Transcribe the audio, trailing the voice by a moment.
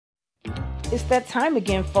It's that time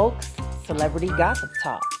again, folks. Celebrity Gossip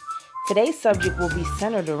Talk. Today's subject will be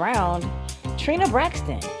centered around Trina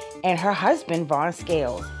Braxton and her husband, Vaughn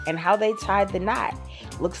Scales, and how they tied the knot.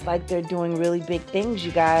 Looks like they're doing really big things,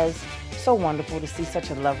 you guys. So wonderful to see such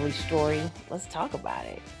a lovely story. Let's talk about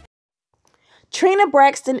it. Trina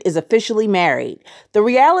Braxton is officially married. The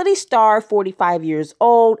reality star, 45 years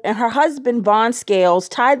old, and her husband, Vaughn Scales,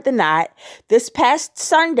 tied the knot this past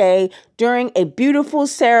Sunday during a beautiful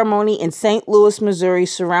ceremony in St. Louis, Missouri,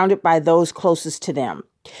 surrounded by those closest to them.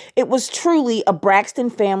 It was truly a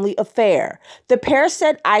Braxton family affair. The pair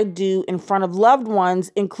said "I do" in front of loved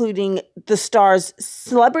ones, including the star's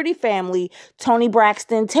celebrity family, Toni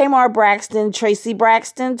Braxton, Tamar Braxton, Tracy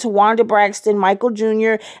Braxton, Tawanda Braxton, Michael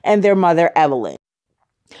Jr., and their mother, Evelyn.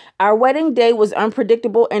 Our wedding day was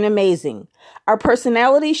unpredictable and amazing. Our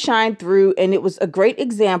personalities shined through, and it was a great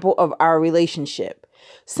example of our relationship.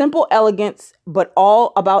 Simple elegance, but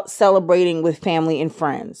all about celebrating with family and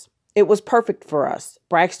friends. It was perfect for us,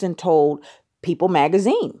 Braxton told People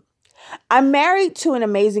magazine. "I'm married to an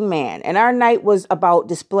amazing man, and our night was about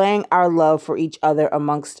displaying our love for each other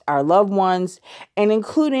amongst our loved ones and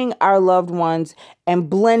including our loved ones and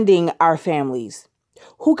blending our families.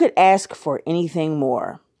 Who could ask for anything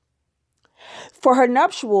more?" For her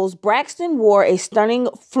nuptials, Braxton wore a stunning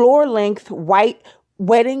floor-length white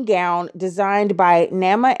wedding gown designed by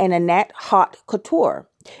Nama and Annette Haute Couture.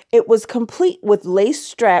 It was complete with lace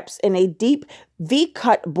straps and a deep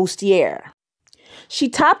V-cut bustier. She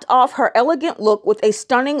topped off her elegant look with a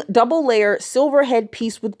stunning double-layer silver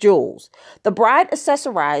headpiece with jewels. The bride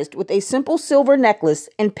accessorized with a simple silver necklace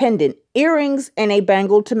and pendant, earrings, and a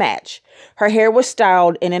bangle to match. Her hair was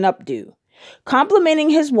styled in an updo.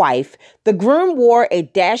 Complimenting his wife, the groom wore a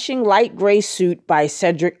dashing light gray suit by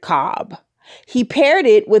Cedric Cobb. He paired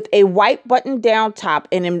it with a white button-down top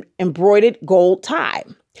and an embroidered gold tie.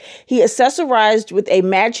 He accessorized with a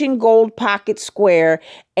matching gold pocket square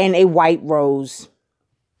and a white rose.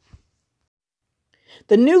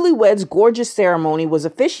 The newlyweds' gorgeous ceremony was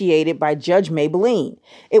officiated by Judge Maybelline.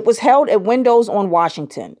 It was held at Windows on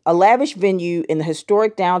Washington, a lavish venue in the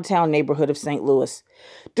historic downtown neighborhood of St. Louis.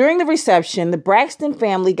 During the reception, the Braxton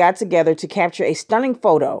family got together to capture a stunning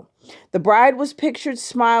photo. The bride was pictured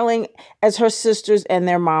smiling as her sisters and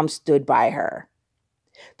their mom stood by her.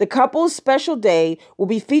 The couple's special day will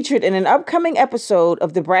be featured in an upcoming episode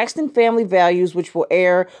of the Braxton Family Values, which will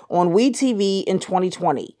air on WeTV in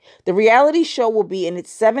 2020. The reality show will be in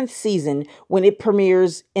its 7th season when it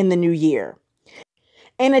premieres in the new year.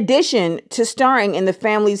 In addition to starring in the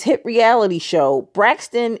family's hit reality show,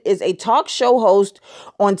 Braxton is a talk show host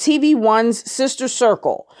on TV One's Sister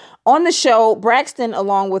Circle. On the show, Braxton,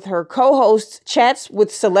 along with her co-hosts, chats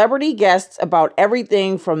with celebrity guests about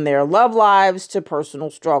everything from their love lives to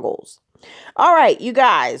personal struggles. All right, you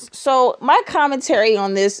guys. So my commentary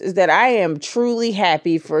on this is that I am truly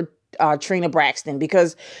happy for Trina Braxton,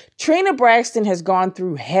 because Trina Braxton has gone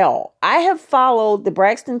through hell. I have followed the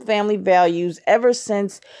Braxton Family Values ever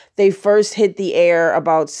since they first hit the air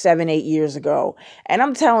about 7-8 years ago. And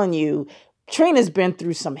I'm telling you, Trina's been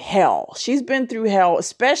through some hell. She's been through hell,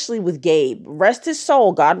 especially with Gabe. Rest his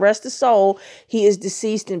soul. God rest his soul. He is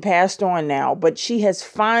deceased and passed on now. But she has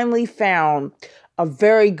finally found a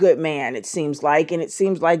very good man, it seems like. And it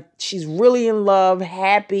seems like she's really in love,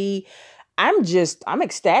 happy. I'm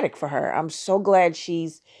ecstatic for her. I'm so glad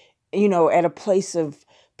she's, at a place of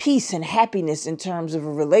peace and happiness in terms of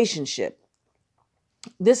a relationship.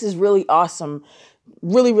 This is really awesome.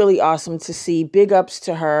 Really, really awesome to see. Big ups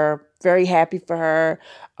to her. Very happy for her.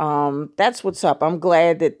 That's what's up. I'm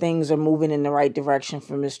glad that things are moving in the right direction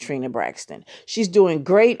for Miss Trina Braxton. She's doing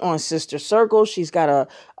great on Sister Circle. She's got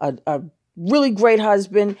a really great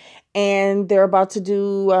husband, and they're about to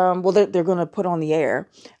do, they're going to put on the air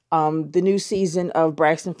the new season of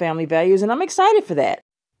Braxton Family Values, and I'm excited for that.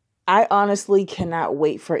 I honestly cannot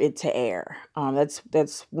wait for it to air.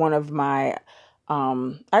 That's one of my,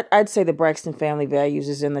 I'd say the Braxton Family Values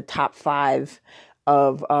is in the top 5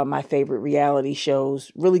 of my favorite reality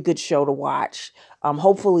shows. Really good show to watch.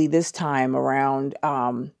 Hopefully this time around,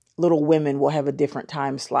 Little Women will have a different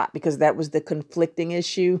time slot, because that was the conflicting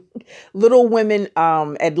issue. Little Women,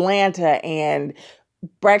 Atlanta, and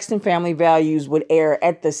Braxton Family Values would air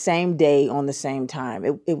at the same day on the same time.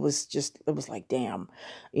 It was like, damn,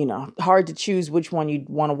 hard to choose which one you'd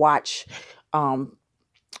want to watch.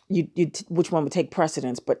 Which one would take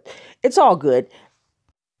precedence, but it's all good.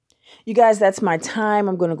 You guys, that's my time.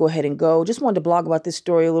 I'm going to go ahead and go. Just wanted to blog about this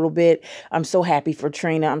story a little bit. I'm so happy for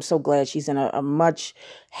Trina. I'm so glad she's in a much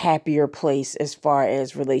happier place as far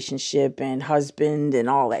as relationship and husband and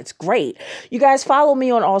all that's great. You guys follow me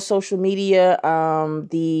on all social media.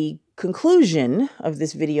 The conclusion of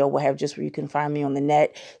this video will have just where you can find me on the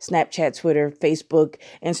net: Snapchat, Twitter, Facebook,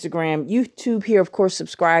 Instagram, YouTube. Here, of course,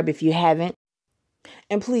 subscribe if you haven't.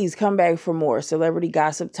 And please come back for more celebrity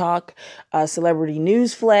gossip talk, celebrity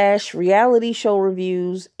news flash, reality show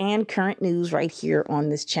reviews, and current news right here on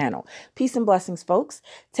this channel. Peace and blessings, folks.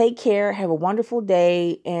 Take care. Have a wonderful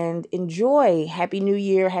day and enjoy. Happy New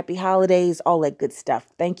Year, happy holidays, all that good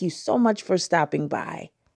stuff. Thank you so much for stopping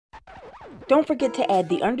by. Don't forget to add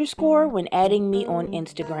the underscore when adding me on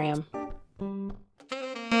Instagram.